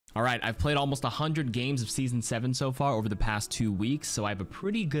All right, I've played almost 100 games of Season 7 so far over the past 2 weeks, so I have a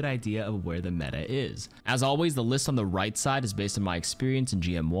pretty good idea of where the meta is. As always, the list on the right side is based on my experience in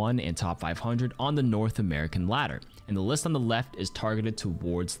GM1 and Top 500 on the North American ladder, and the list on the left is targeted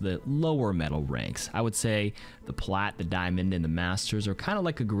towards the lower medal ranks. I would say the Plat, the Diamond, and the Masters are kind of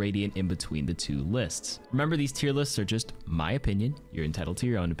like a gradient in between the two lists. Remember, these tier lists are just my opinion. You're entitled to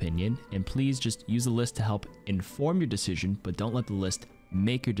your own opinion, and please just use the list to help inform your decision, but don't let the list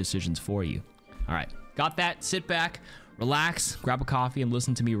make your decisions for you. All right, got that. Sit back, relax, grab a coffee, and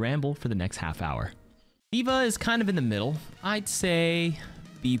listen to me ramble for the next half hour. D.Va is kind of in the middle. I'd say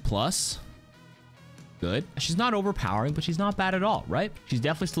B+. Good. She's not overpowering, but she's not bad at all, right? She's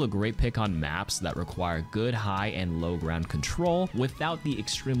definitely still a great pick on maps that require good high and low ground control without the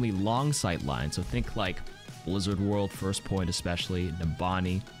extremely long sight line. So think like Blizzard World, First Point especially,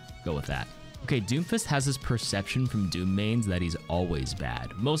 Nabani, go with that. Okay, Doomfist has this perception from Doom mains that he's always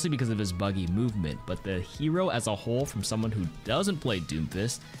bad, mostly because of his buggy movement, but the hero as a whole from someone who doesn't play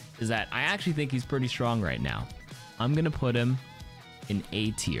Doomfist is that I actually think he's pretty strong right now. I'm gonna put him in A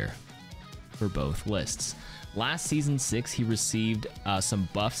tier for both lists. Last Season 6, he received some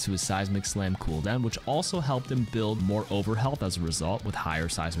buffs to his Seismic Slam cooldown, which also helped him build more overhealth as a result, with higher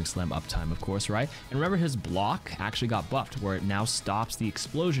Seismic Slam uptime, of course, right? And remember, his block actually got buffed, where it now stops the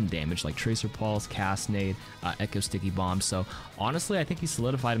explosion damage, like Tracer Pulse, Cast Nade, Echo Sticky Bomb. So honestly, I think he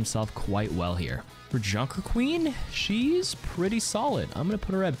solidified himself quite well here. For Junker Queen, she's pretty solid. I'm gonna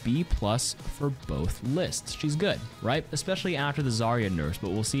put her at B+ for both lists. She's good, right? Especially after the Zarya nerfs,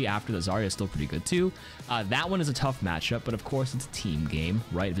 but we'll see after the Zarya is still pretty good too. That one is a tough matchup, but of course it's a team game,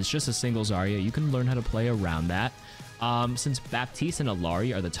 right? If it's just a single Zarya, you can learn how to play around that. Since Baptiste and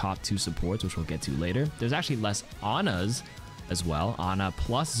Illari are the top two supports, which we'll get to later, there's actually less Anas as well. Ana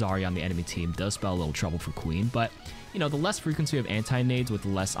plus Zarya on the enemy team does spell a little trouble for Queen, but you know, the less frequency of anti-nades with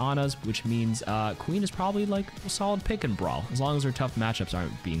less Anas, which means Queen is probably like a solid pick in Brawl, as long as her tough matchups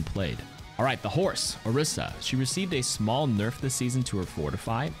aren't being played. All right, the horse, Orisa. She received a small nerf this season to her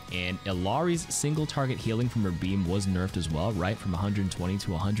Fortify, and Illari's single target healing from her beam was nerfed as well, right, from 120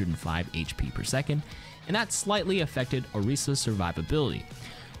 to 105 HP per second, and that slightly affected Orisa's survivability.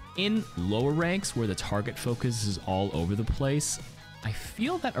 In lower ranks, where the target focus is all over the place, I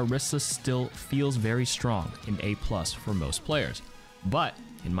feel that Orisa still feels very strong in A+ for most players. But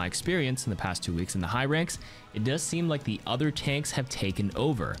in my experience in the past 2 weeks in the high ranks, it does seem like the other tanks have taken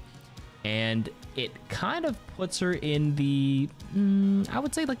over. And it kind of puts her in the, I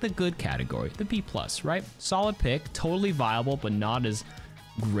would say like the good category, the B+, right? Solid pick, totally viable, but not as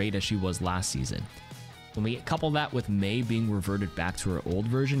great as she was last season. When we couple that with Mei being reverted back to her old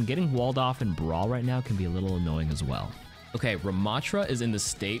version, getting walled off in Brawl right now can be a little annoying as well. Okay, Ramattra is in the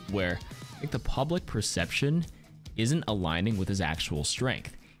state where I think the public perception isn't aligning with his actual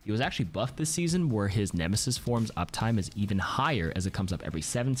strength. He was actually buffed this season, where his Nemesis form's uptime is even higher, as it comes up every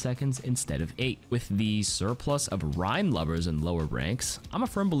 7 seconds instead of 8. With the surplus of Rein lovers in lower ranks, I'm a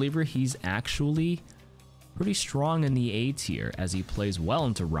firm believer he's actually pretty strong in the A tier, as he plays well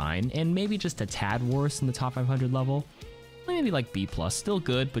into Rein, and maybe just a tad worse in the top 500 level. Maybe like B+, still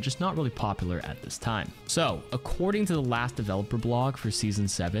good, but just not really popular at this time. So, according to the last developer blog for Season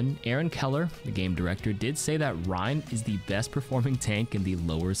 7, Aaron Keller, the game director, did say that Rein is the best performing tank in the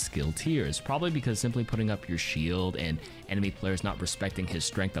lower skill tiers, probably because simply putting up your shield and enemy players not respecting his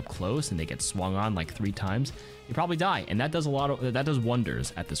strength up close and they get swung on like 3 times, you probably die, and that does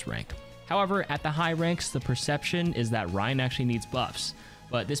wonders at this rank. However, at the high ranks, the perception is that Rein actually needs buffs,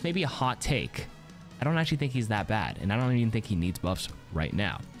 but this may be a hot take. I don't actually think he's that bad, and I don't even think he needs buffs right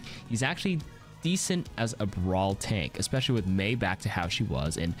now. He's actually decent as a Brawl tank, especially with Mei back to how she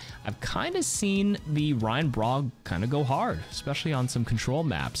was, and I've kind of seen the Rein Brawl kind of go hard, especially on some control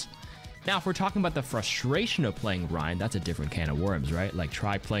maps. Now, if we're talking about the frustration of playing Rein, that's a different can of worms, right? Like,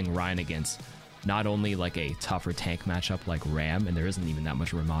 try playing Rein against not only like a tougher tank matchup like Ram, and there isn't even that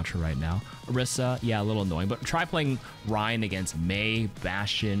much Ramattra right now. Orisa, yeah, a little annoying, but try playing Rein against Mei,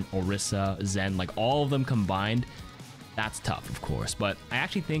 Bastion, Orisa, Zen, like all of them combined. That's tough, of course, but I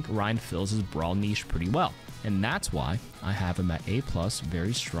actually think Rein fills his Brawl niche pretty well, and that's why I have him at A+,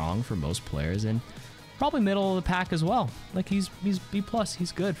 very strong for most players, and probably middle of the pack as well. Like he's B+,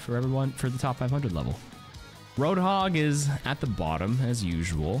 he's good for everyone for the top 500 level. Roadhog is at the bottom, as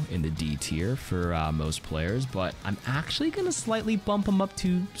usual, in the D tier for most players, but I'm actually going to slightly bump him up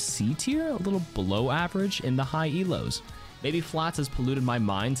to C tier, a little below average in the high elos. Maybe Flats has polluted my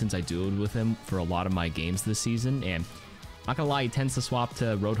mind since I duoed with him for a lot of my games this season, and not gonna lie, he tends to swap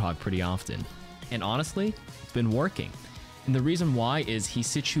to Roadhog pretty often. And honestly, it's been working. And the reason why is he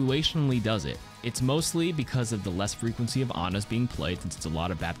situationally does it. It's mostly because of the less frequency of Ana's being played, since it's a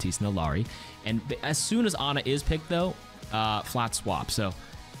lot of Baptiste and Illari. And as soon as Ana is picked, though, flat swap. So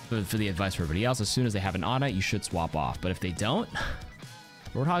for the advice for everybody else, as soon as they have an Ana, you should swap off. But if they don't,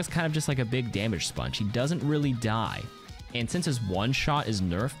 Roadhog's kind of just like a big damage sponge. He doesn't really die. And since his one-shot is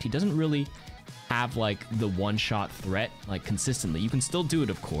nerfed, he doesn't really have like the one-shot threat like consistently. You can still do it,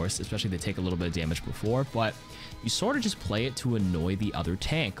 of course, especially if they take a little bit of damage before, but you sort of just play it to annoy the other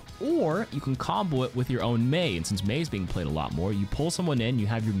tank. Or you can combo it with your own Mei, and since Mei's being played a lot more, you pull someone in, you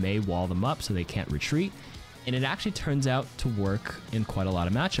have your Mei wall them up so they can't retreat, and it actually turns out to work in quite a lot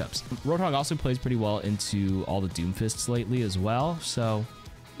of matchups. Roadhog also plays pretty well into all the Doomfists lately as well, so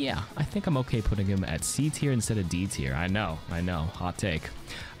yeah, I think I'm okay putting him at C tier instead of D tier. I know, hot take.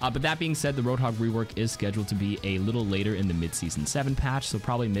 But that being said, the Roadhog rework is scheduled to be a little later in the mid-season 7 patch, so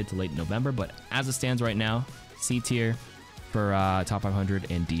probably mid to late November, but as it stands right now, C tier for top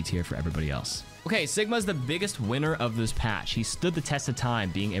 500 and D tier for everybody else. Okay, Sigma's the biggest winner of this patch. He stood the test of time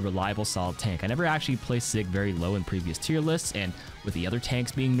being a reliable, solid tank. I never actually placed Sig very low in previous tier lists, and with the other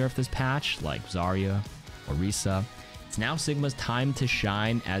tanks being nerfed this patch, like Zarya, Orisa, it's now Sigma's time to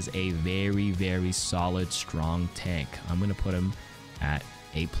shine as a very, very solid, strong tank. I'm going to put him at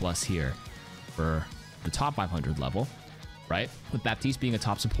A+ here for the top 500 level, right? With Baptiste being a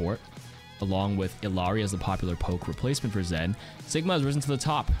top support, along with Illari as the popular poke replacement for Zen, Sigma has risen to the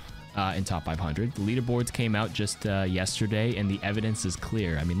top in top 500. The leaderboards came out just yesterday, and the evidence is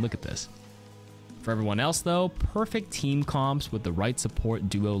clear. I mean, look at this. For everyone else, though, perfect team comps with the right support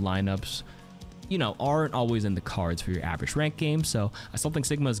duo lineups, you know, aren't always in the cards for your average rank game, so I still think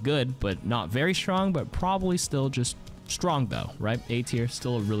Sigma is good, but not very strong, but probably still just strong, though, right? A tier,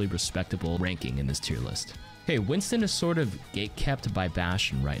 still a really respectable ranking in this tier list. Okay, Winston is sort of gatekept by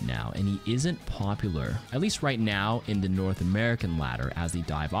Bastion right now, and he isn't popular, at least right now, in the North American ladder as the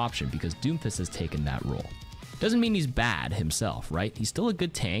dive option, because Doomfist has taken that role. Doesn't mean he's bad himself, right? He's still a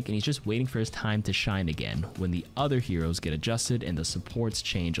good tank, and he's just waiting for his time to shine again when the other heroes get adjusted and the supports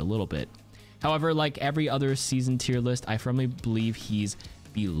change a little bit. However, like every other season tier list, I firmly believe he's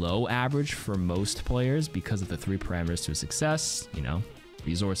below average for most players because of the 3 parameters to success, you know,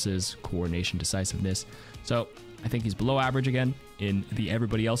 resources, coordination, decisiveness. So I think he's below average again in the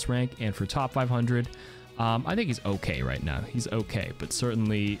everybody else rank. And for top 500, I think he's okay right now. He's okay, but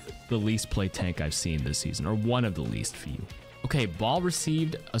certainly the least played tank I've seen this season, or one of the least few. Okay, Ball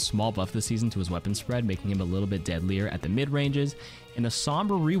received a small buff this season to his weapon spread, making him a little bit deadlier at the mid ranges, and a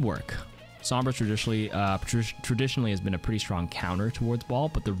Sombra rework. Sombra traditionally has been a pretty strong counter towards Ball,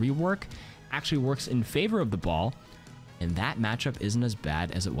 but the rework actually works in favor of the Ball, and that matchup isn't as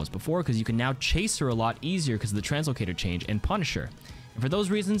bad as it was before because you can now chase her a lot easier because of the translocator change and punish her. And for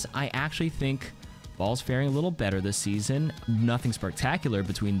those reasons, I actually think Ball's faring a little better this season. Nothing spectacular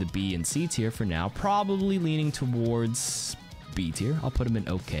between the B and C tier for now, probably leaning towards B tier. I'll put him in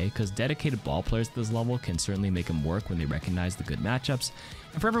okay because dedicated Ball players at this level can certainly make him work when they recognize the good matchups.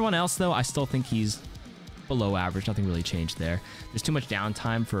 And for everyone else, though, I still think he's below average. Nothing really changed there. There's too much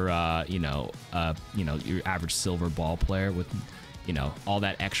downtime for your average silver Ball player with, you know, all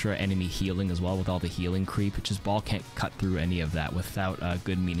that extra enemy healing as well with all the healing creep. It's just Ball can't cut through any of that without a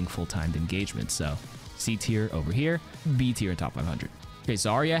good, meaningful timed engagement. So C tier over here, B tier in top 500. Okay,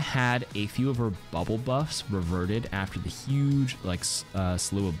 Zarya had a few of her bubble buffs reverted after the huge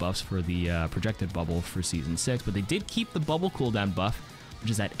slew of buffs for the projected bubble for season 6, but they did keep the bubble cooldown buff,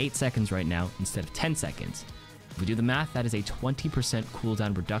 which is at 8 seconds right now instead of 10 seconds. If we do the math, that is a 20%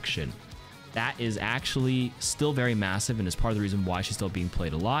 cooldown reduction. That is actually still very massive and is part of the reason why she's still being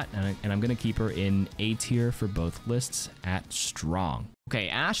played a lot, and I'm going to keep her in A tier for both lists at strong. Okay,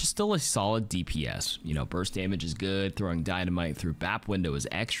 Ashe is still a solid DPS. You know, burst damage is good, throwing dynamite through BAP window is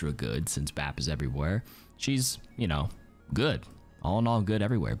extra good since BAP is everywhere. She's, you know, good. All in all, good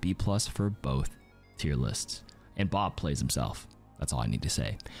everywhere. B+ for both tier lists. And Bob plays himself. That's all I need to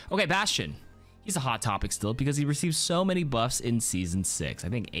say. Okay, Bastion. He's a hot topic still because he received so many buffs in season 6. I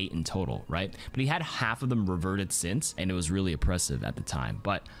think 8 in total, right? But he had half of them reverted since, and it was really oppressive at the time.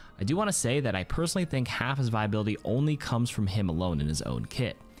 But I do want to say that I personally think half his viability only comes from him alone in his own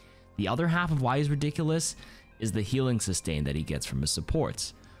kit. The other half of why he's ridiculous is the healing sustain that he gets from his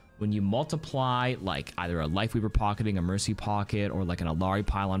supports. When you multiply like either a Lifeweaver pocketing, a Mercy pocket, or like an Illari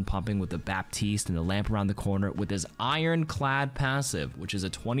pylon pumping with the Baptiste and the lamp around the corner with his Ironclad passive, which is a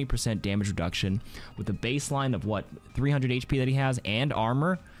 20% damage reduction with a baseline of what, 300 HP that he has and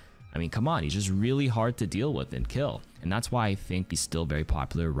armor. I mean, come on, he's just really hard to deal with and kill. And that's why I think he's still very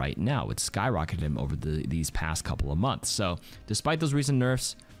popular right now. It's skyrocketed him over these past couple of months. So despite those recent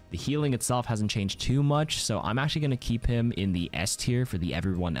nerfs, The healing itself hasn't changed too much, so I'm actually going to keep him in the S tier for the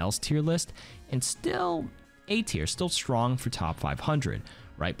everyone else tier list, and still A tier, still strong for top 500,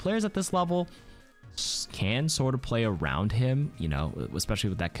 right? Players at this level can sort of play around him, you know, especially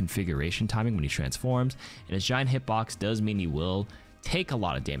with that configuration timing when he transforms, and his giant hitbox does mean he will take a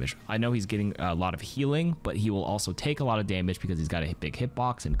lot of damage. I know he's getting a lot of healing, but he will also take a lot of damage because he's got a big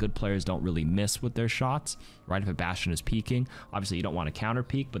hitbox, and good players don't really miss with their shots, right? If a Bastion is peeking, obviously you don't want to counter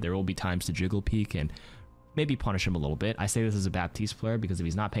peek, but there will be times to jiggle peek and maybe punish him a little bit. I say this as a Baptiste player because if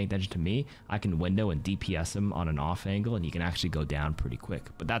he's not paying attention to me, I can window and DPS him on an off angle, and he can actually go down pretty quick.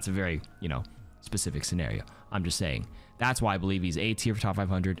 But that's a very, you know, specific scenario. I'm just saying that's why I believe he's A tier for top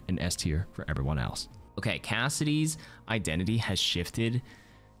 500 and S tier for everyone else. Okay, Cassidy's identity has shifted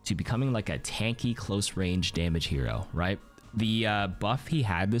to becoming like a tanky close range damage hero, right? The buff he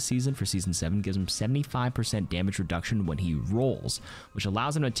had this season for season 7 gives him 75% damage reduction when he rolls, which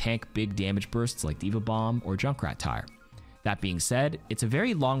allows him to tank big damage bursts like Diva Bomb or Junkrat Tire. That being said, it's a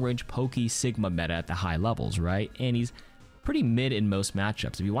very long range pokey Sigma meta at the high levels, right? And he's pretty mid in most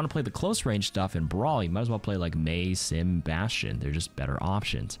matchups. If you want to play the close range stuff in Brawl, you might as well play like Mei, Sim, Bastion. They're just better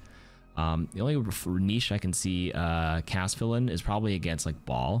options. The only niche I can see Cass fill in is probably against like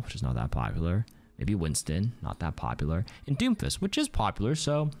Ball, which is not that popular. Maybe Winston, not that popular. And Doomfist, which is popular,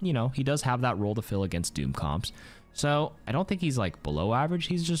 so, you know, he does have that role to fill against Doom comps. So I don't think he's like below average.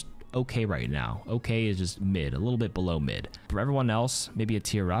 He's just okay right now. Okay is just mid, a little bit below mid. For everyone else, maybe a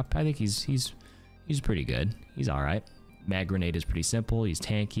tier up. I think he's pretty good. He's all right. Mag Grenade is pretty simple. He's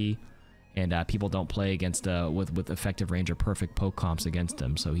tanky. And people don't play against with effective range or perfect poke comps against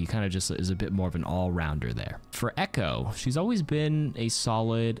him, so he kind of just is a bit more of an all-rounder there. For Echo, she's always been a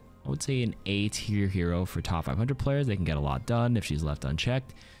solid, I would say an A tier hero for top 500 players. They can get a lot done if she's left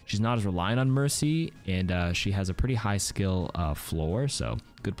unchecked. She's not as reliant on Mercy, and she has a pretty high skill floor, so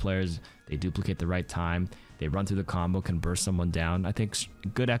good players, they duplicate the right time, they run through the combo, can burst someone down. I think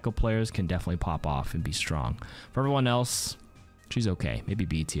good Echo players can definitely pop off and be strong. For everyone else, she's okay, maybe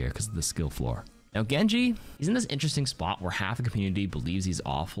B tier because of the skill floor. Now Genji, he's in this interesting spot where half the community believes he's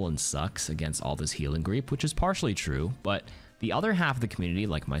awful and sucks against all this healing creep, which is partially true, but the other half of the community,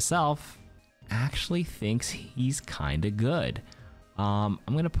 like myself, actually thinks he's kind of good. I'm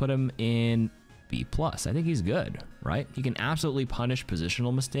gonna put him in B+. I think he's good, right? He can absolutely punish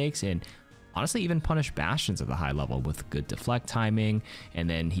positional mistakes and honestly even punish Bastions at the high level with good deflect timing, and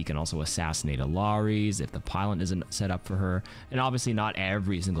then he can also assassinate Illari's if the pylon isn't set up for her. And obviously not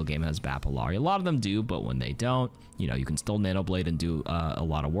every single game has Bap Illari. A lot of them do, but when they don't, you know, you can still Nano Blade and do a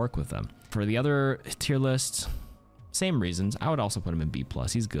lot of work with them. For the other tier lists, same reasons. I would also put him in B+.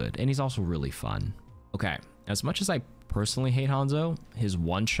 He's good, and he's also really fun. Okay, as much as I personally hate Hanzo, his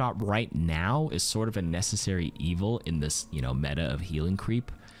one-shot right now is sort of a necessary evil in this, you know, meta of healing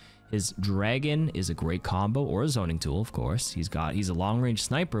creep. His Dragon is a great combo, or a zoning tool, of course. He's a long-range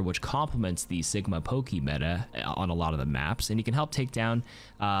sniper, which complements the Sigma Pokey meta on a lot of the maps, and he can help take down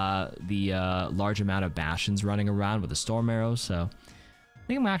the large amount of Bastions running around with a Storm Arrow, so I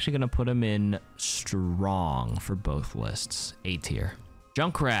think I'm actually going to put him in strong for both lists. A tier.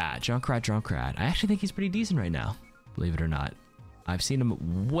 Junkrat. I actually think he's pretty decent right now, believe it or not. I've seen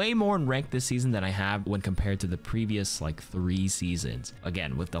him way more in rank this season than I have when compared to the previous like 3 seasons.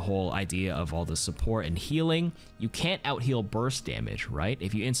 Again, with the whole idea of all the support and healing, you can't out-heal burst damage, right?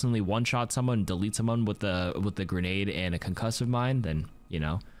 If you instantly one-shot someone and delete someone with the grenade and a concussive mine, then, you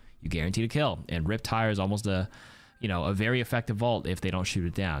know, you guarantee a kill. And Rip Tire is almost a very effective ult if they don't shoot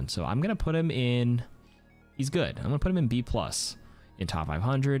it down. So I'm gonna put him in, he's good. I'm gonna put him in B+ in top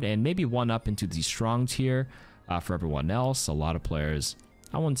 500, and maybe one up into the strong tier. For everyone else, a lot of players,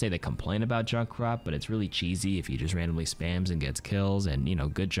 I wouldn't say they complain about Junkrat, but it's really cheesy if he just randomly spams and gets kills, and, you know,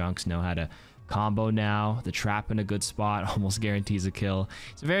 good Junks know how to combo now. The trap in a good spot almost guarantees a kill.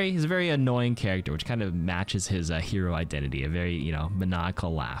 He's a very annoying character, which kind of matches his hero identity, a very, you know,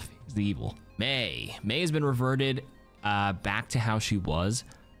 maniacal laugh. He's the evil. Mei has been reverted back to how she was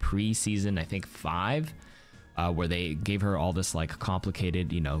pre-season, I think 5. Where they gave her all this like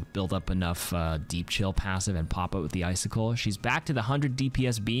complicated, you know, build up enough deep chill passive and pop out with the icicle. She's back to the 100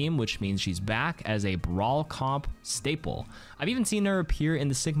 DPS beam, which means she's back as a brawl comp staple. I've even seen her appear in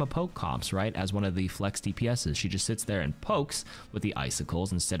the Sigma poke comps, right, as one of the flex DPSs. She just sits there and pokes with the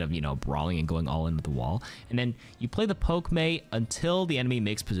icicles instead of, you know, brawling and going all into the wall. And then you play the poke Mei until the enemy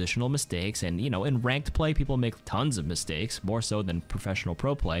makes positional mistakes. And, you know, in ranked play, people make tons of mistakes, more so than professional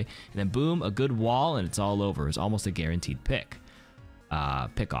pro play. And then boom, a good wall, and it's all over. It's almost a guaranteed pick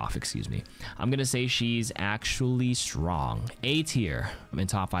off, excuse me. I'm gonna say she's actually strong. A tier in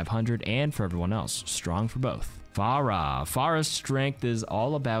top 500, and for everyone else, strong for both. Pharah's strength is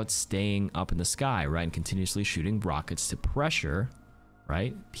all about staying up in the sky, right? And continuously shooting rockets to pressure,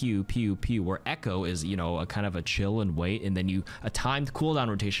 right? Pew, pew, pew. Where Echo is, you know, a kind of a chill and wait. And then a timed cooldown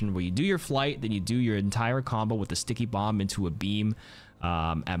rotation where you do your flight, then you do your entire combo with the sticky bomb into a beam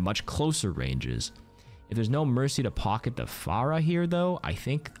at much closer ranges. If there's no mercy to pocket the Pharah here, though, I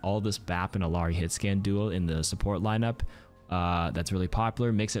think all this Bap and Illari hit scan duo in the support lineup that's really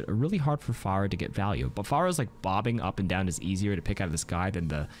popular makes it really hard for Pharah to get value. But Pharah's like bobbing up and down is easier to pick out of the sky than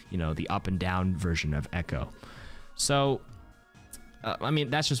the, you know, the up and down version of Echo. So, I mean,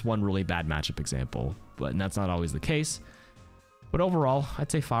 that's just one really bad matchup example, but that's not always the case. But overall,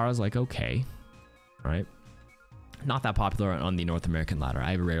 I'd say Pharah's like okay, right? Not that popular on the North American ladder.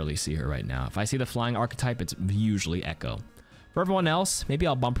 I rarely see her right now. If I see the flying archetype, it's usually Echo. For everyone else, maybe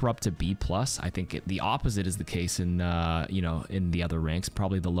I'll bump her up to B+. I think the opposite is the case in, you know, in the other ranks,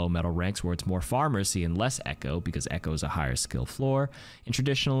 probably the low metal ranks where it's more Pharah Mercy and less Echo because Echo is a higher skill floor. And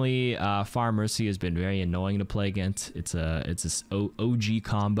traditionally, Pharah Mercy has been very annoying to play against. It's a OG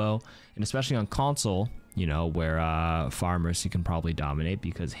combo, and especially on console, you know, where Pharah Mercy can probably dominate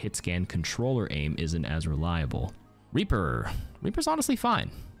because hit scan controller aim isn't as reliable. Reaper's honestly fine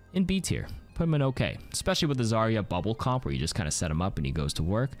in B tier. Put him in okay, especially with the Zarya bubble comp where you just kind of set him up and he goes to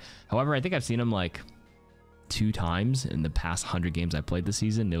work. However, I think I've seen him like 2 times in the past 100 games I played this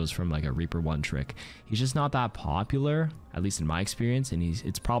season. It was from like a Reaper 1 trick. He's just not that popular, at least in my experience, and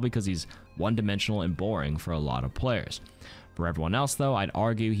it's probably because he's one-dimensional and boring for a lot of players. For everyone else, though, I'd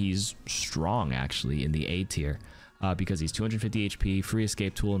argue he's strong actually in the A tier. Because he's 250 HP, free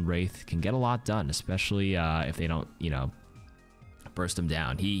escape tool, and Wraith can get a lot done, especially if they don't, you know, burst him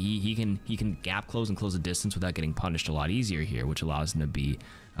down. He can gap close and close the distance without getting punished a lot easier here, which allows him to be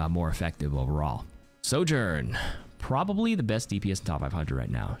more effective overall. Sojourn, probably the best DPS in top 500 right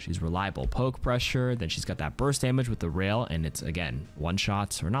now. She's reliable poke pressure, then she's got that burst damage with the rail, and it's again one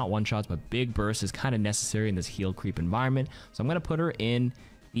shots, or not one shots, but big burst is kind of necessary in this heal creep environment. So I'm gonna put her in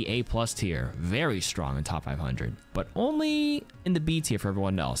the A+ tier, very strong in top 500, but only in the B tier for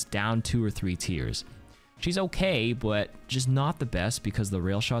everyone else, down 2 or 3 tiers. She's okay, but just not the best because the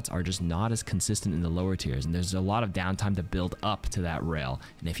rail shots are just not as consistent in the lower tiers, and there's a lot of downtime to build up to that rail.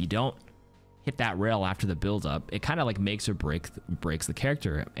 And if you don't hit that rail after the build up, it kind of like makes or breaks the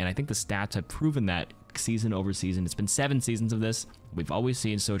character. And I think the stats have proven that season over season. It's been 7 seasons of this. We've always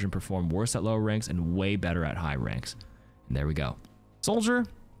seen Sojourn perform worse at lower ranks and way better at high ranks. And there we go. Soldier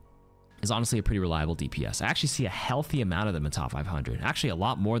is honestly a pretty reliable DPS. I actually see a healthy amount of them in top 500. Actually, a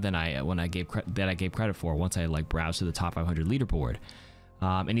lot more than I gave credit for once I like browsed through the top 500 leaderboard.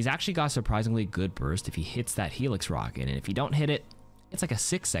 And he's actually got surprisingly good burst if he hits that Helix rocket, and if you don't hit it, it's like a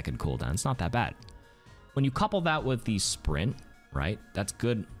 6-second cooldown. It's not that bad. When you couple that with the sprint, right? That's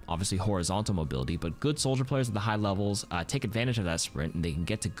good, obviously horizontal mobility, but good soldier players at the high levels take advantage of that sprint, and they can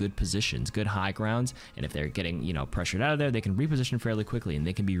get to good positions, good high grounds, and if they're getting, you know, pressured out of there, they can reposition fairly quickly, and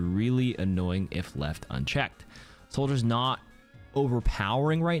they can be really annoying if left unchecked. Soldier's not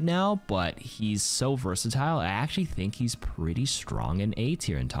overpowering right now, but he's so versatile. I actually think he's pretty strong in A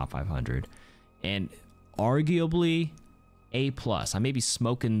tier in top 500, and arguably A+. I may be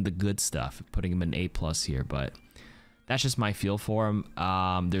smoking the good stuff, putting him in A+ here, but that's just my feel for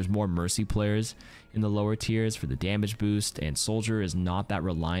him. There's more Mercy players in the lower tiers for the damage boost, and Soldier is not that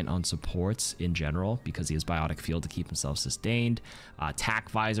reliant on supports in general because he has Biotic Field to keep himself sustained. Tac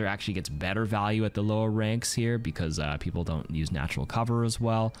Visor actually gets better value at the lower ranks here because people don't use natural cover as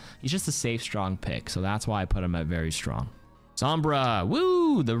well. He's just a safe, strong pick, so that's why I put him at very strong. Sombra,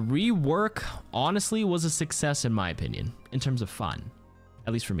 woo! The rework honestly was a success in my opinion, in terms of fun,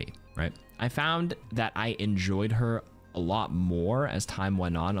 at least for me, right? I found that I enjoyed her a lot more as time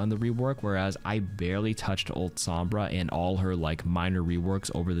went on the rework, whereas I barely touched old Sombra and all her like minor reworks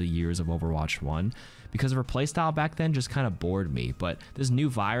over the years of Overwatch 1 because of her playstyle back then just kind of bored me. But this new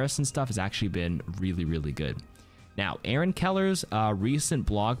virus and stuff has actually been really, really good. Now, Aaron Keller's recent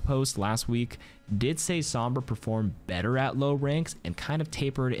blog post last week did say Sombra performed better at low ranks and kind of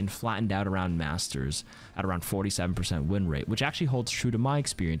tapered and flattened out around Masters at around 47% win rate, which actually holds true to my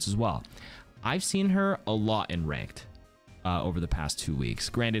experience as well. I've seen her a lot in ranked over the past 2 weeks.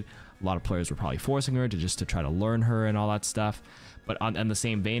 Granted, a lot of players were probably forcing her to try to learn her and all that stuff. But on the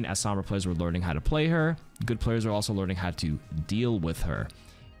same vein, as Sombra players were learning how to play her, good players are also learning how to deal with her.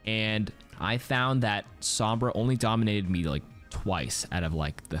 And I found that Sombra only dominated me like twice out of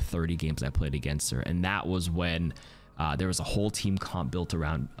like the 30 games I played against her, and that was when there was a whole team comp built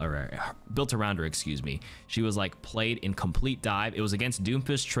around her. Excuse me. She was like played in complete dive. It was against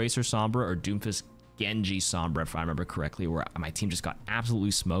Doomfist Tracer Sombra or Doomfist Genji Sombra, if I remember correctly, where my team just got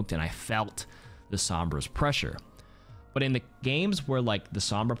absolutely smoked, and I felt the Sombra's pressure. But in the games where like the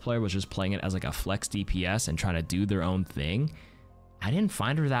Sombra player was just playing it as like a flex DPS and trying to do their own thing, I didn't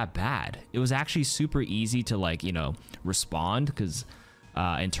find her that bad. It was actually super easy to like, you know, respond because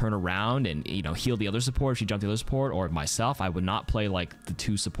and turn around and, you know, heal the other support if she jumped the other support, or myself. I would not play like the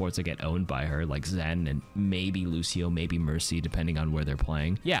two supports that get owned by her, like Zen and maybe Lucio, maybe Mercy, depending on where they're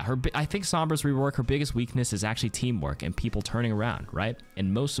playing. Yeah, I think Sombra's rework, her biggest weakness is actually teamwork and people turning around, right?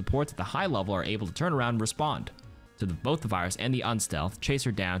 And most supports at the high level are able to turn around and respond to both the virus and the unstealth, chase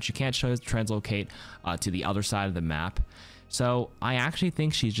her down. She can't translocate to the other side of the map. So I actually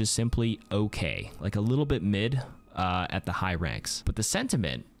think she's just simply okay, like a little bit mid at the high ranks. But the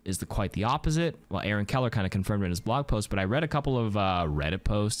sentiment is quite the opposite. Well, Aaron Keller kind of confirmed it in his blog post, but I read a couple of Reddit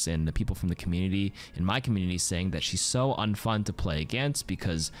posts and the people from the community, in my community, saying that she's so unfun to play against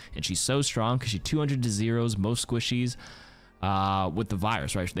and she's so strong because she 200 to zeros most squishies with the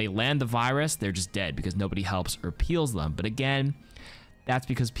virus, right? If they land the virus, they're just dead because nobody helps or peels them. But again, that's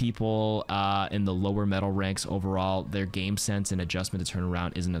because people in the lower metal ranks overall, their game sense and adjustment to turn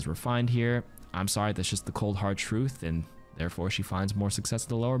around isn't as refined here. I'm sorry, that's just the cold hard truth, and therefore she finds more success at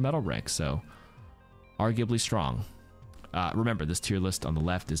the lower metal ranks, so arguably strong. Remember, this tier list on the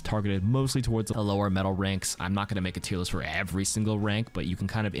left is targeted mostly towards the lower metal ranks. I'm not going to make a tier list for every single rank, but you can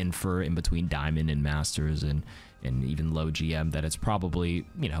kind of infer in between Diamond and Masters and even low GM that it's probably,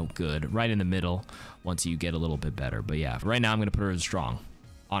 you know, good, right in the middle once you get a little bit better. But yeah, right now I'm going to put her as strong,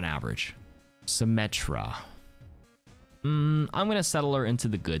 on average. Symmetra. I'm going to settle her into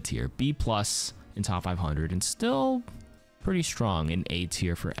the good tier, B+ in top 500, and still pretty strong in A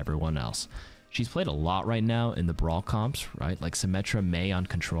tier for everyone else. She's played a lot right now in the brawl comps, right? Like Symmetra, Mei on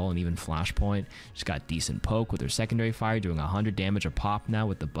control and even Flashpoint. She's got decent poke with her secondary fire, doing 100 damage a pop now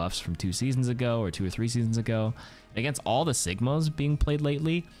with the buffs from 2 seasons ago or 2 or 3 seasons ago. And against all the Sigmas being played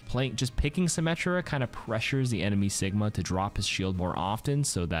lately, just picking Symmetra kind of pressures the enemy Sigma to drop his shield more often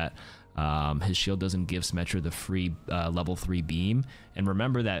so that his shield doesn't give Symmetra the free level 3 beam. And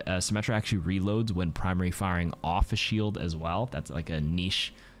remember that Symmetra actually reloads when primary firing off a shield as well. That's like a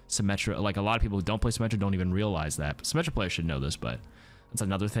niche Symmetra. Like a lot of people who don't play Symmetra don't even realize that. But Symmetra players should know this, but that's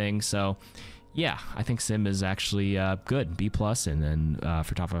another thing. So yeah, I think Sim is actually good, B+, and then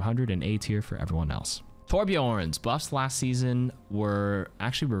for top 500 and A tier for everyone else. Torbjorn's buffs last season were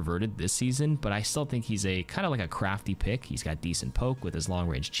actually reverted this season, but I still think he's a kind of like a crafty pick. He's got decent poke with his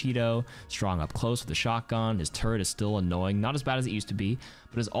long-range Cheeto, strong up close with the shotgun. His turret is still annoying, not as bad as it used to be,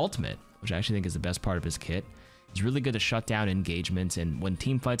 but his ultimate, which I actually think is the best part of his kit, is really good to shut down engagements. And when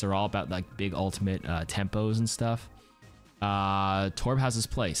team fights are all about like big ultimate tempos and stuff, Torb has his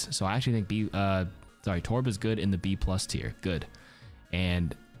place. So I actually think Torb is good in the B+ tier, good,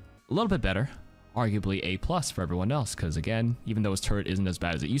 and a little bit better, arguably A+ for everyone else, because again, even though his turret isn't as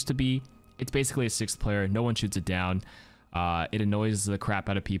bad as it used to be, it's basically a 6th player. No one shoots it down. It annoys the crap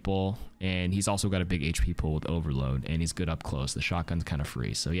out of people, and he's also got a big HP pool with overload, and he's good up close. The shotgun's kind of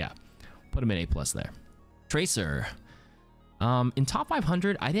free, so yeah, put him in A+ there. Tracer. In top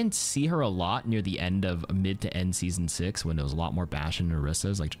 500, I didn't see her a lot near the end of mid to end season 6 when there was a lot more Bastion and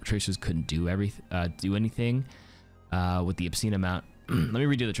Orisas. Like Tracers couldn't do anything with the obscene amount. Let me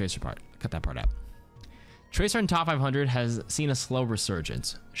redo the Tracer part. Cut that part out. Tracer in top 500 has seen a slow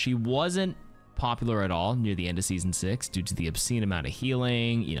resurgence. She wasn't popular at all near the end of season 6 due to the obscene amount of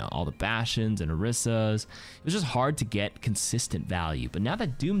healing, you know, all the Bastions and Orisas. It was just hard to get consistent value. But now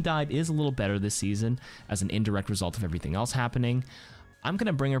that Doom Dive is a little better this season as an indirect result of everything else happening, I'm going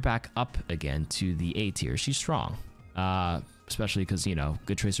to bring her back up again to the A tier. She's strong, especially because, you know,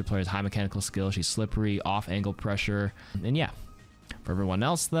 good Tracer players, high mechanical skill. She's slippery, off angle pressure. And yeah, for everyone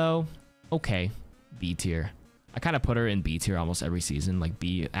else though, okay, B tier. I kind of put her in B tier almost every season, like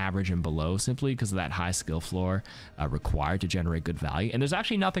B average and below, simply because of that high skill floor required to generate good value. And there's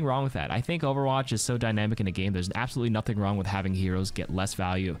actually nothing wrong with that. I think Overwatch is so dynamic in a game, there's absolutely nothing wrong with having heroes get less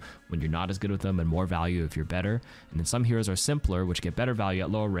value when you're not as good with them and more value if you're better. And then some heroes are simpler, which get better value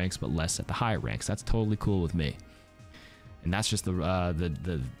at lower ranks but less at the higher ranks. That's totally cool with me. And that's just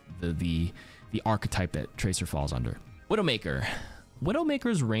the archetype that Tracer falls under. Widowmaker.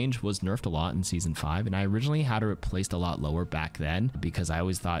 Widowmaker's range was nerfed a lot in season 5, and I originally had her placed a lot lower back then because I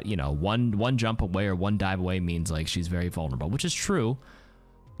always thought, you know, one jump away or one dive away means like she's very vulnerable, which is true.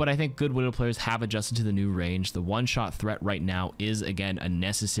 But I think good Widow players have adjusted to the new range. The one-shot threat right now is, again, a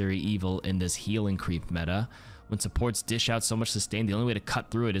necessary evil in this healing creep meta. When supports dish out so much sustain, the only way to cut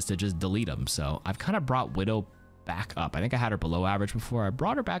through it is to just delete them. So I've kind of brought Widow back up. I think I had her below average before. I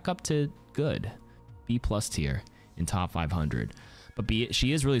brought her back up to good, B+ tier in top 500. But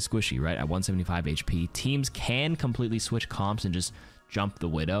she is really squishy, right? At 175 HP. Teams can completely switch comps and just jump the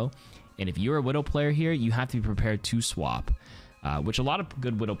Widow. And if you're a Widow player here, you have to be prepared to swap, which a lot of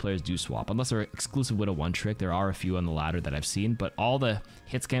good Widow players do swap. Unless they're exclusive Widow one trick, there are a few on the ladder that I've seen, but all the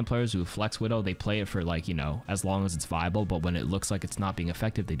hit scan players who flex Widow, they play it for like, you know, as long as it's viable, but when it looks like it's not being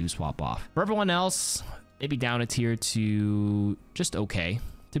effective, they do swap off. For everyone else, maybe down a tier to just okay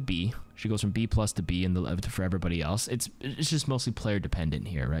to B. She goes from B plus to B for everybody else. It's just mostly player dependent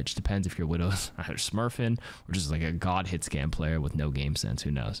here, right? It just depends if your Widow's either smurfing or just like a god hit scan player with no game sense,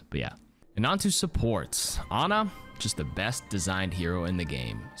 who knows? But yeah. And on to supports. Ana, just the best designed hero in the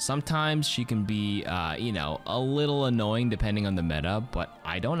game. Sometimes she can be, you know, a little annoying depending on the meta, but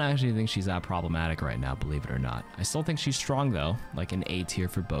I don't actually think she's that problematic right now, believe it or not. I still think she's strong though, like an A tier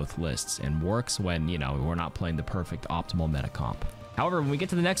for both lists, and works when, you know, we're not playing the perfect optimal meta comp. However, when we get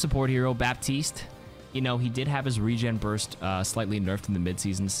to the next support hero, Baptiste, you know, he did have his regen burst slightly nerfed in the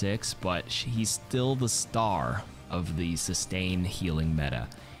mid-season 6, but he's still the star of the sustain healing meta.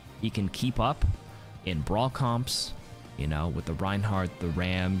 He can keep up in brawl comps, you know, with the Reinhardt, the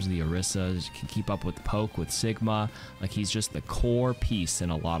Rams, the Orisa. He can keep up with Poke, with Sigma. Like, he's just the core piece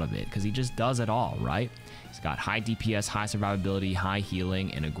in a lot of it because he just does it all, right? He's got high DPS, high survivability, high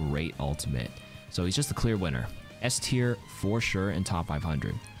healing, and a great ultimate. So he's just a clear winner. S tier for sure in top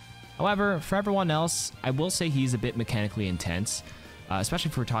 500. However, for everyone else, I will say he's a bit mechanically intense,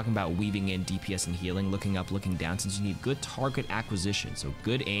 especially if we're talking about weaving in DPS and healing, looking up, looking down, since you need good target acquisition. So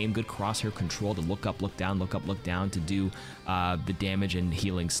good aim, good crosshair control to look up, look down, look up, look down to do the damage and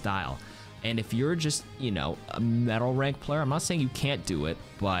healing style. And if you're just, you know, a metal rank player, I'm not saying you can't do it,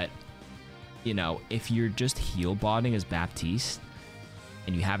 but, you know, if you're just heal botting as Baptiste,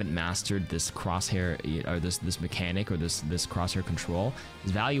 and you haven't mastered this crosshair or this mechanic or this crosshair control,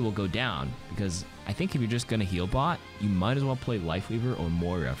 his value will go down, because I think if you're just gonna heal bot, you might as well play Lifeweaver or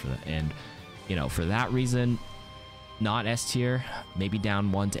Moira for that. And you know, for that reason, not S tier, maybe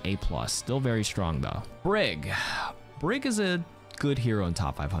down 1 to A plus. Still very strong though. Brig is a good hero in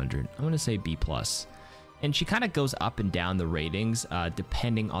top 500. I'm gonna say B plus. And she kind of goes up and down the ratings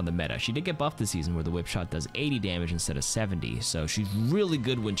depending on the meta. She did get buffed this season where the whip shot does 80 damage instead of 70. So she's really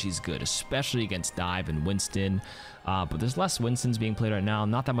good when she's good, especially against Dive and Winston. But there's less Winstons being played right now.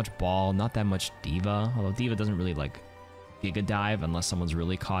 Not that much Ball, not that much Diva. Although Diva doesn't really like Giga Dive unless someone's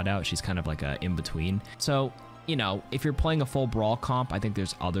really caught out. She's kind of like a in-between. So, you know, if you're playing a full brawl comp, I think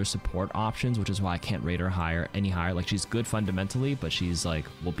there's other support options, which is why I can't rate her any higher. Like, she's good fundamentally, but she's like,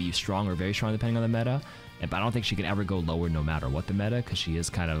 will be strong or very strong depending on the meta. But I don't think she can ever go lower no matter what the meta, because she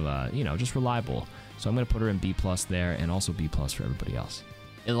is kind of, you know, just reliable. So I'm going to put her in B plus there, and also B plus for everybody else.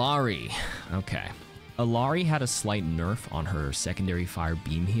 Illari. Okay. Illari had a slight nerf on her secondary fire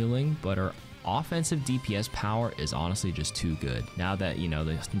beam healing, but her offensive DPS power is honestly just too good. Now that, you know,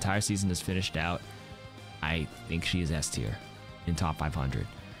 the entire season is finished out, I think she is S tier in top 500.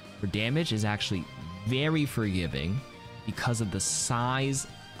 Her damage is actually very forgiving because of the size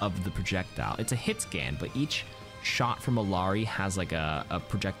of the projectile. It's a hit scan, but each shot from Illari has like a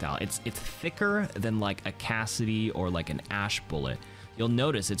projectile. It's thicker than like a Cassidy or like an Ashe bullet. You'll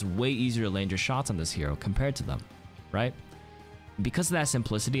notice it's way easier to land your shots on this hero compared to them, right? Because of that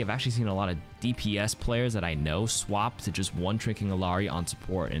simplicity, I've actually seen a lot of DPS players that I know swap to just one-tricking Illari on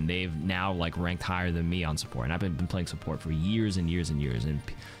support, and they've now like ranked higher than me on support. And I've been playing support for years and years and years, and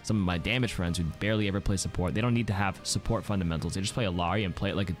some of my damage friends who barely ever play support, they don't need to have support fundamentals. They just play Illari and play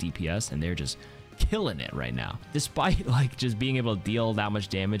it like a DPS, and they're just killing it right now. Despite like just being able to deal that much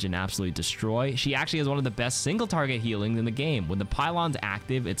damage and absolutely destroy, she actually has one of the best single target healings in the game. When the pylon's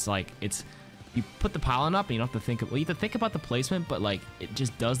active, it's like, you put the pylon up and you don't have to think, well, you have to think about the placement, but like it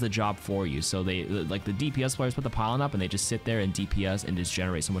just does the job for you. So they, like the DPS players put the pylon up and they just sit there and DPS and just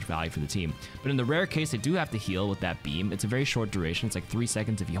generate so much value for the team. But in the rare case they do have to heal with that beam, it's a very short duration. It's like 3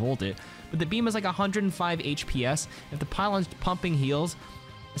 seconds if you hold it, but the beam is like 105 HPS. If the pylon's pumping heals,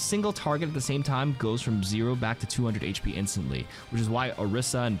 a single target at the same time goes from 0 back to 200 HP instantly, which is why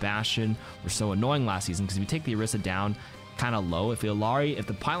Orisa and Bastion were so annoying last season, because if you take the Orisa down kind of low, if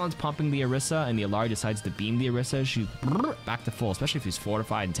the pylon's pumping the Orisa and the Illari decides to beam the Orisa, she's back to full, especially if he's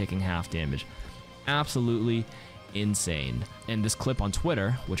fortified and taking half damage. Absolutely insane. And this clip on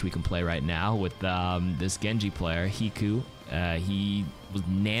Twitter, which we can play right now with this Genji player, Hiku, he was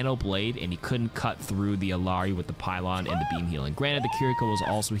Nano Blade and he couldn't cut through the Illari with the pylon and the beam healing. Granted, the Kiriko was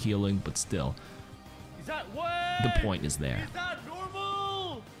also healing, but still, the point is there.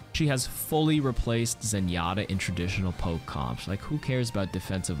 She has fully replaced Zenyatta in traditional poke comps. Like, who cares about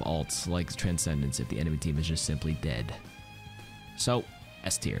defensive alts like Transcendence if the enemy team is just simply dead? So,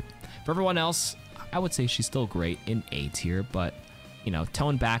 S tier. For everyone else, I would say she's still great in A tier, but, you know,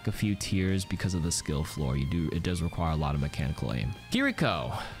 tone back a few tiers because of the skill floor. It does require a lot of mechanical aim.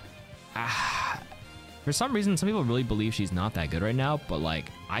 Kiriko. For some reason, some people really believe she's not that good right now, but like,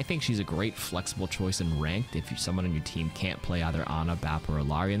 I think she's a great flexible choice in ranked if someone on your team can't play either Ana, Bap, or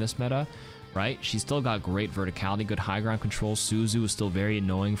Illari in this meta, right? She's still got great verticality, good high ground control. Suzu is still very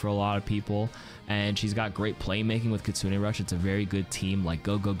annoying for a lot of people, and she's got great playmaking with Kitsune Rush. It's a very good team. Like,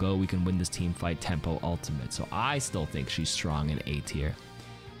 go, go, go, we can win this team fight tempo ultimate. So I still think she's strong in A tier.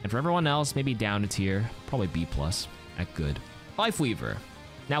 And for everyone else, maybe down a tier, probably B+ at good. Lifeweaver.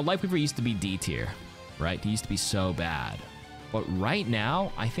 Now, Lifeweaver used to be D tier. Right? He used to be so bad. But right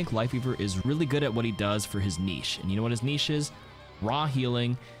now, I think Lifeweaver is really good at what he does for his niche. And you know what his niche is? Raw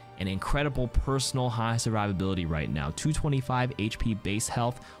healing and incredible personal high survivability right now. 225 HP base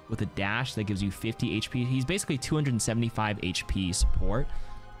health with a dash that gives you 50 HP. He's basically 275 HP support.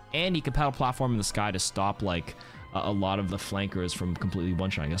 And he can pedal platform in the sky to stop like a lot of the flankers from completely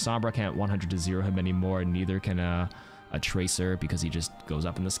one-shotting. A Sombra can't 100-0 him anymore, and neither can a Tracer, because he just goes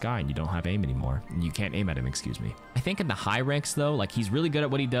up in the sky and you don't have aim anymore. And you can't aim at him, excuse me. I think in the high ranks though, like he's really good at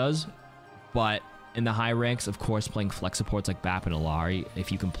what he does, but in the high ranks, of course, playing flex supports like Bap and Illari,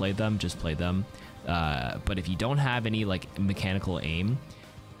 if you can play them, just play them. But if you don't have any like mechanical aim,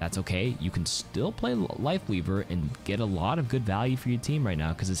 that's okay. You can still play Lifeweaver and get a lot of good value for your team right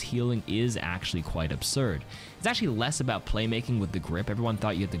now because his healing is actually quite absurd. It's actually less about playmaking with the grip. Everyone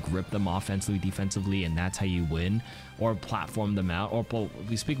thought you had to grip them offensively, defensively, and that's how you win, or platform them out. Or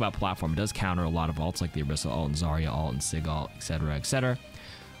we speak about platform, it does counter a lot of ults like the Orisa ult and Zarya ult and Sig ult, etc., etc.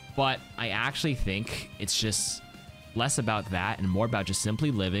 But I actually think it's just less about that and more about just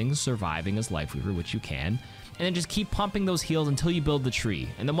simply living, surviving as Lifeweaver, which you can, and then just keep pumping those heals until you build the tree.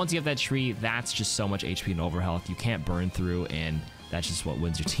 And then once you have that tree, that's just so much HP and overhealth you can't burn through, and that's just what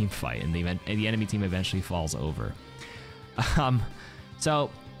wins your team fight, and the enemy team eventually falls over.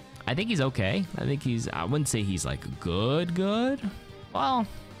 So I think he's okay. I think I wouldn't say he's like good. Well,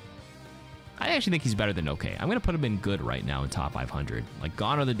 I actually think he's better than okay. I'm gonna put him in good right now in top 500. Like,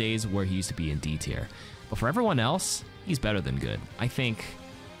 gone are the days where he used to be in D tier. But for everyone else, he's better than good. I think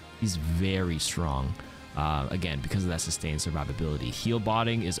he's very strong. Again, because of that sustained survivability. Heal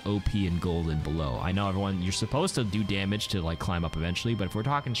botting is OP in gold and below. I know everyone, you're supposed to do damage to like climb up eventually, but if we're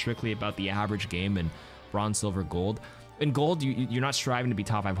talking strictly about the average game in bronze, silver, gold, in gold, you're not striving to be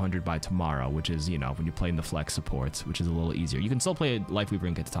top 500 by tomorrow, which is, you know, when you're playing the flex supports, which is a little easier. You can still play Lifeweaver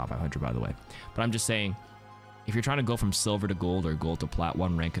and get to top 500, by the way. But I'm just saying, if you're trying to go from silver to gold or gold to plat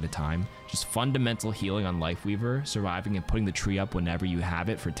one rank at a time, just fundamental healing on Lifeweaver, surviving and putting the tree up whenever you have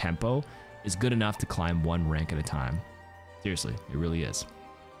it for tempo is good enough to climb one rank at a time. Seriously, it really is.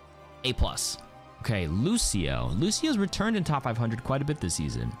 A+. Okay, Lucio. Lucio's returned in top 500 quite a bit this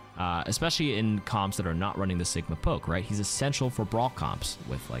season, especially in comps that are not running the Sigma poke, right? He's essential for brawl comps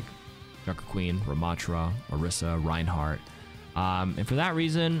with like Junker Queen, Ramattra, Orisa, Reinhardt. And for that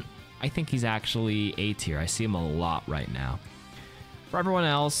reason, I think he's actually A tier. I see him a lot right now. For everyone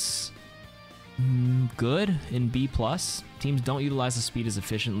else, good in B+. Teams don't utilize the speed as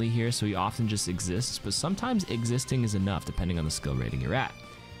efficiently here, so he often just exists, but sometimes existing is enough depending on the skill rating you're at.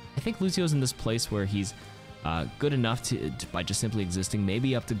 I think Lucio's in this place where he's good enough to by just simply existing,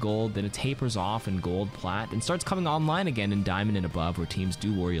 maybe up to gold, then it tapers off in gold, plat, and starts coming online again in diamond and above, where teams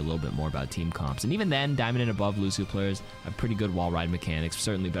do worry a little bit more about team comps. And even then, diamond and above Lucio players have pretty good wall ride mechanics,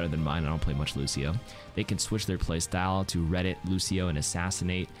 certainly better than mine. I don't play much Lucio. They can switch their playstyle to Reddit Lucio and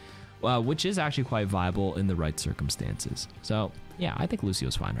assassinate, which is actually quite viable in the right circumstances. So yeah, I think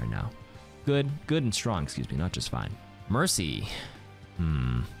Lucio's fine right now. Good and strong, excuse me, not just fine. Mercy.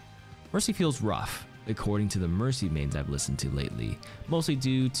 Mercy feels rough, according to the Mercy mains I've listened to lately, mostly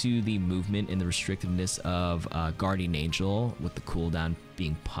due to the movement and the restrictiveness of Guardian Angel, with the cooldown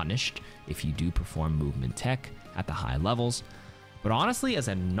being punished if you do perform movement tech at the high levels. But honestly, as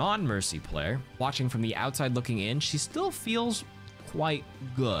a non-Mercy player, watching from the outside looking in, she still feels quite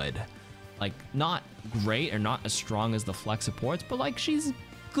good. Like, not great or not as strong as the flex supports, but like she's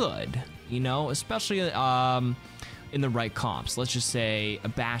good, you know, especially in the right comps. Let's just say a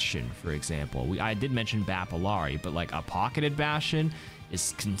Bastion, for example. I did mention Bap Illari, but like a pocketed Bastion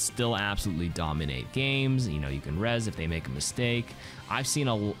can still absolutely dominate games. You know, you can res if they make a mistake. I've seen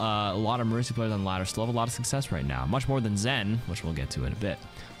a lot of Mercy players on ladder still have a lot of success right now, much more than Zen, which we'll get to in a bit.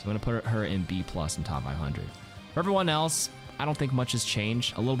 So I'm gonna put her in B+ in top 500. For everyone else, I don't think much has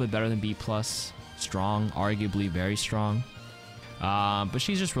changed. A little bit better than B+, strong, arguably very strong. But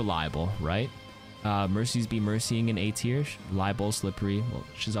she's just reliable, right? Mercy's be Mercying in A tier, reliable, slippery. Well,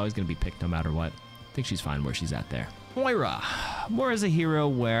 she's always going to be picked no matter what. I think she's fine where she's at there. Moira. Moira's a hero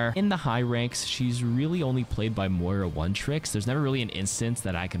where in the high ranks, she's really only played by Moira one tricks. There's never really an instance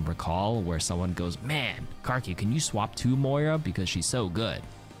that I can recall where someone goes, man, KarQ, can you swap to Moira because she's so good?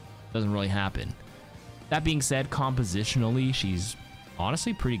 Doesn't really happen. That being said, compositionally, she's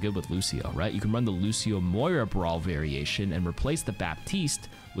honestly pretty good with Lucio, right? You can run the Lucio Moira Brawl variation and replace the Baptiste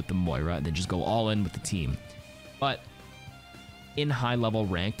with the Moira, and then just go all in with the team. But in high-level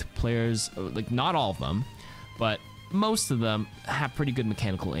ranked players, like not all of them, but most of them have pretty good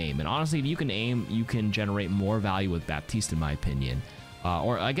mechanical aim. And honestly, if you can aim, you can generate more value with Baptiste, in my opinion.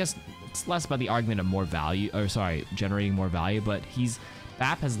 Or I guess it's less about the argument of more value, or sorry, generating more value, but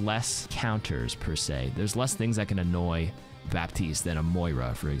Bap has less counters per se. There's less things that can annoy Baptiste than a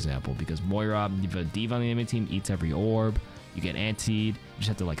Moira, for example, because Moira, if a diva on the enemy team eats every orb, you get antied, you just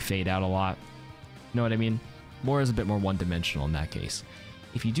have to like fade out a lot. You know what I mean? Moira's a bit more one-dimensional in that case.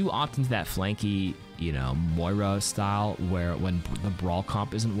 If you do opt into that flanky, you know, Moira style, where when the brawl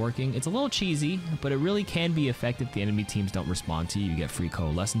comp isn't working, it's a little cheesy, but it really can be effective if the enemy teams don't respond to you. You get free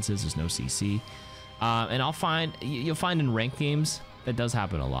coalescences, there's no CC. And you'll find in ranked games, that does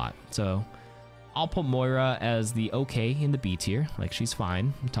happen a lot. So I'll put Moira as the okay in the B tier. Like, she's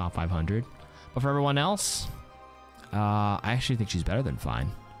fine, top 500. But for everyone else, I actually think she's better than fine.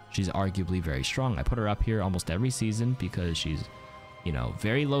 She's arguably very strong. I put her up here almost every season because she's, you know,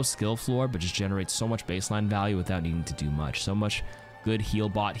 very low skill floor, but just generates so much baseline value without needing to do much. So much good heal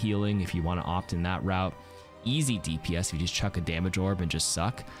bot healing if you want to opt in that route. Easy DPS if you just chuck a damage orb and just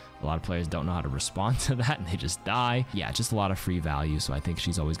suck. A lot of players don't know how to respond to that and they just die. Yeah, just a lot of free value, so I think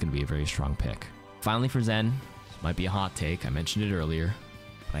she's always going to be a very strong pick. Finally for Zen, this might be a hot take, I mentioned it earlier,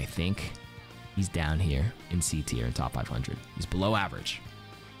 but I think he's down here in C tier in top 500. He's below average.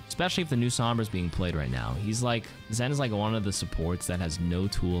 Especially if the new Sombra is being played right now. Zen is like one of the supports that has no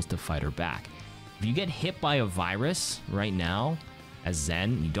tools to fight her back. If you get hit by a virus right now, as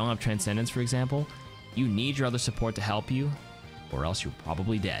Zen, you don't have Transcendence, for example, you need your other support to help you, or else you're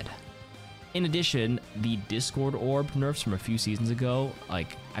probably dead. In addition, the Discord orb nerfs from a few seasons ago,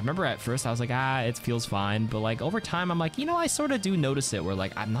 like, I remember at first I was like, it feels fine, but like over time I'm like, you know, I sort of do notice it, where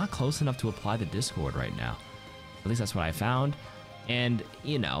like I'm not close enough to apply the Discord right now. At least that's what I found. And,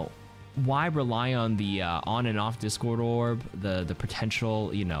 you know, why rely on the on and off Discord orb, the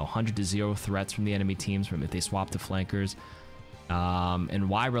potential, you know, 100 to 0 threats from the enemy teams from if they swap to flankers? And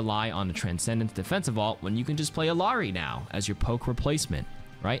why rely on the Transcendence defensive ult when you can just play Illari now as your poke replacement,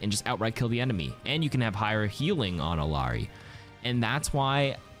 right? And just outright kill the enemy. And you can have higher healing on Illari. And that's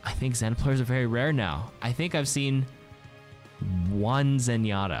why I think Zen players are very rare now. I think I've seen one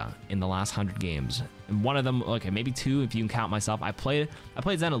Zenyatta in the last 100 games. And one of them, okay, maybe two if you can count myself. I played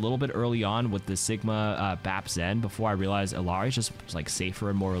Zen a little bit early on with the Sigma Bap Zen before I realized Illari is just like safer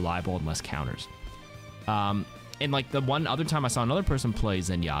and more reliable and less counters. And like the one other time I saw another person play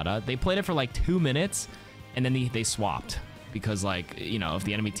Zenyatta, they played it for like 2 minutes and then they swapped. Because like, you know, if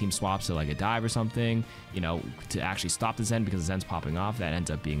the enemy team swaps to like a dive or something, you know, to actually stop the Zen because the Zen's popping off, that ends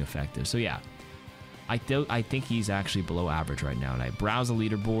up being effective. So yeah, I think he's actually below average right now. And I browse the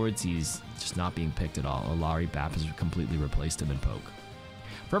leaderboards, he's just not being picked at all. Illari Bap has completely replaced him in poke.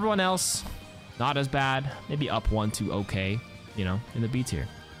 For everyone else, not as bad, maybe up 1 to okay, you know, in the B tier.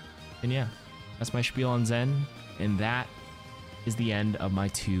 And yeah, that's my spiel on Zen. And that is the end of my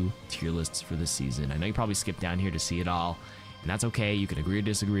 2 tier lists for this season. I know you probably skipped down here to see it all, and that's okay. You can agree or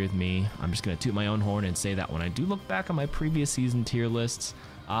disagree with me. I'm just going to toot my own horn and say that when I do look back on my previous season tier lists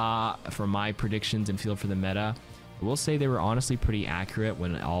for my predictions and feel for the meta, I will say they were honestly pretty accurate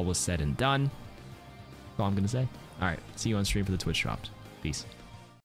when it all was said and done. That's all I'm going to say. All right, see you on stream for the Twitch drops. Peace.